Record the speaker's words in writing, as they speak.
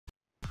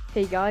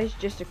Hey guys,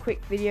 just a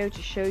quick video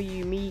to show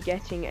you me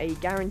getting a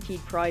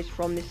guaranteed prize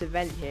from this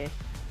event here.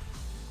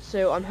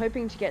 So I'm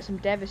hoping to get some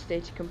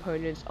Devastator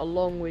components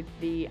along with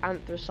the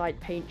anthracite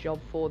paint job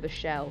for the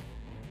shell.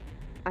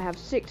 I have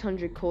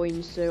 600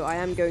 coins, so I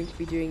am going to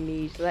be doing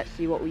these. Let's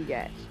see what we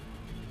get.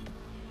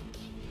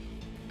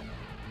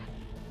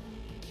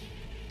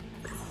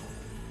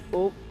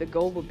 Oh, the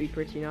gold would be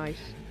pretty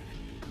nice.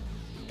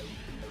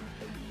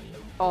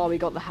 Oh, we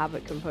got the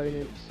Havoc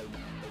components.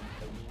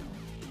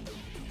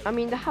 I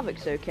mean, the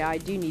Havoc's okay, I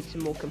do need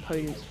some more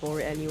components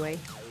for it anyway.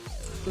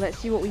 Let's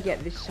see what we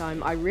get this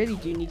time. I really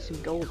do need some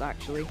gold,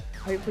 actually.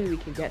 Hopefully we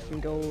can get some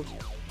gold.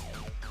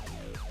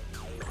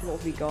 What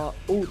have we got?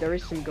 Oh, there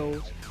is some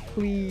gold.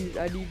 Please,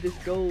 I need this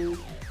gold.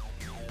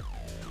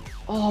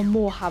 Oh,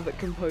 more Havoc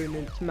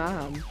components,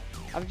 man.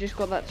 I've just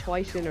got that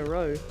twice in a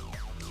row.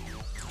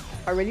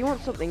 I really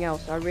want something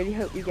else. I really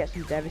hope we get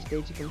some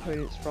Devastator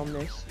components from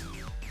this.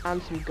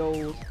 And some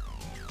gold.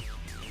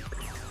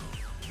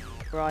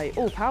 Right.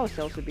 Oh, power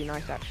cells would be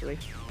nice, actually.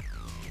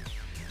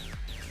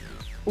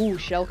 Oh,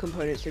 shell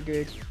components are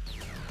good.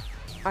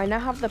 I now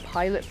have the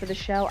pilot for the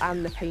shell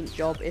and the paint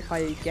job if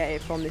I get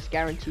it from this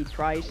guaranteed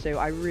prize, so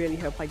I really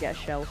hope I get a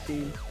shell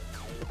soon,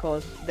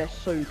 because they're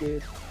so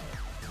good.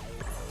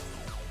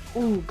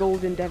 Oh,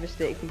 golden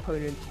Devastator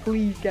components.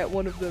 Please get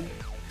one of them.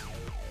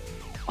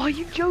 Are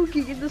you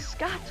joking? In the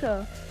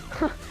scatter?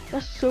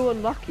 That's so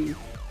unlucky.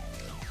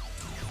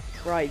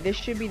 Right, this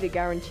should be the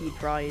guaranteed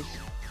prize.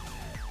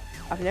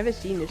 I've never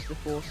seen this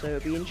before, so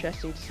it'll be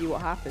interesting to see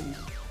what happens.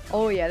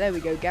 Oh yeah, there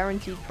we go,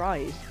 guaranteed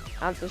prize.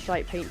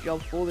 Anthracite paint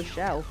job for the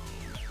shell.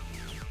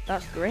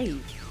 That's great.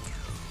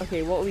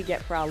 Okay, what do we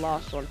get for our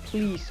last one?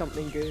 Please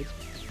something good.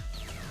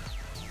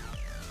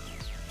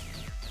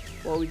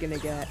 What are we gonna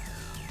get?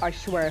 I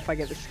swear if I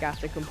get the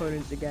scatter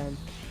components again.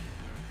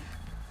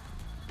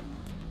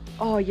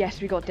 Oh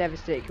yes, we got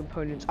Devastator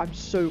components. I'm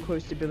so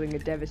close to building a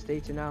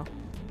Devastator now.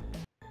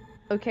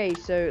 Okay,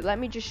 so let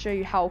me just show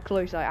you how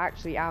close I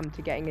actually am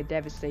to getting a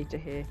Devastator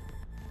here.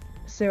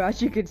 So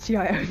as you can see,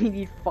 I only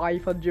need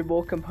 500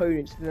 more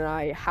components than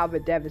I have a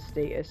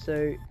Devastator,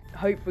 so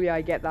hopefully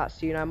I get that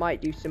soon. I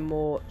might do some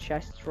more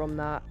chests from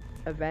that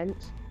event.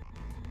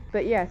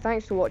 But yeah,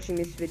 thanks for watching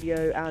this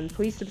video, and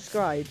please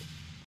subscribe.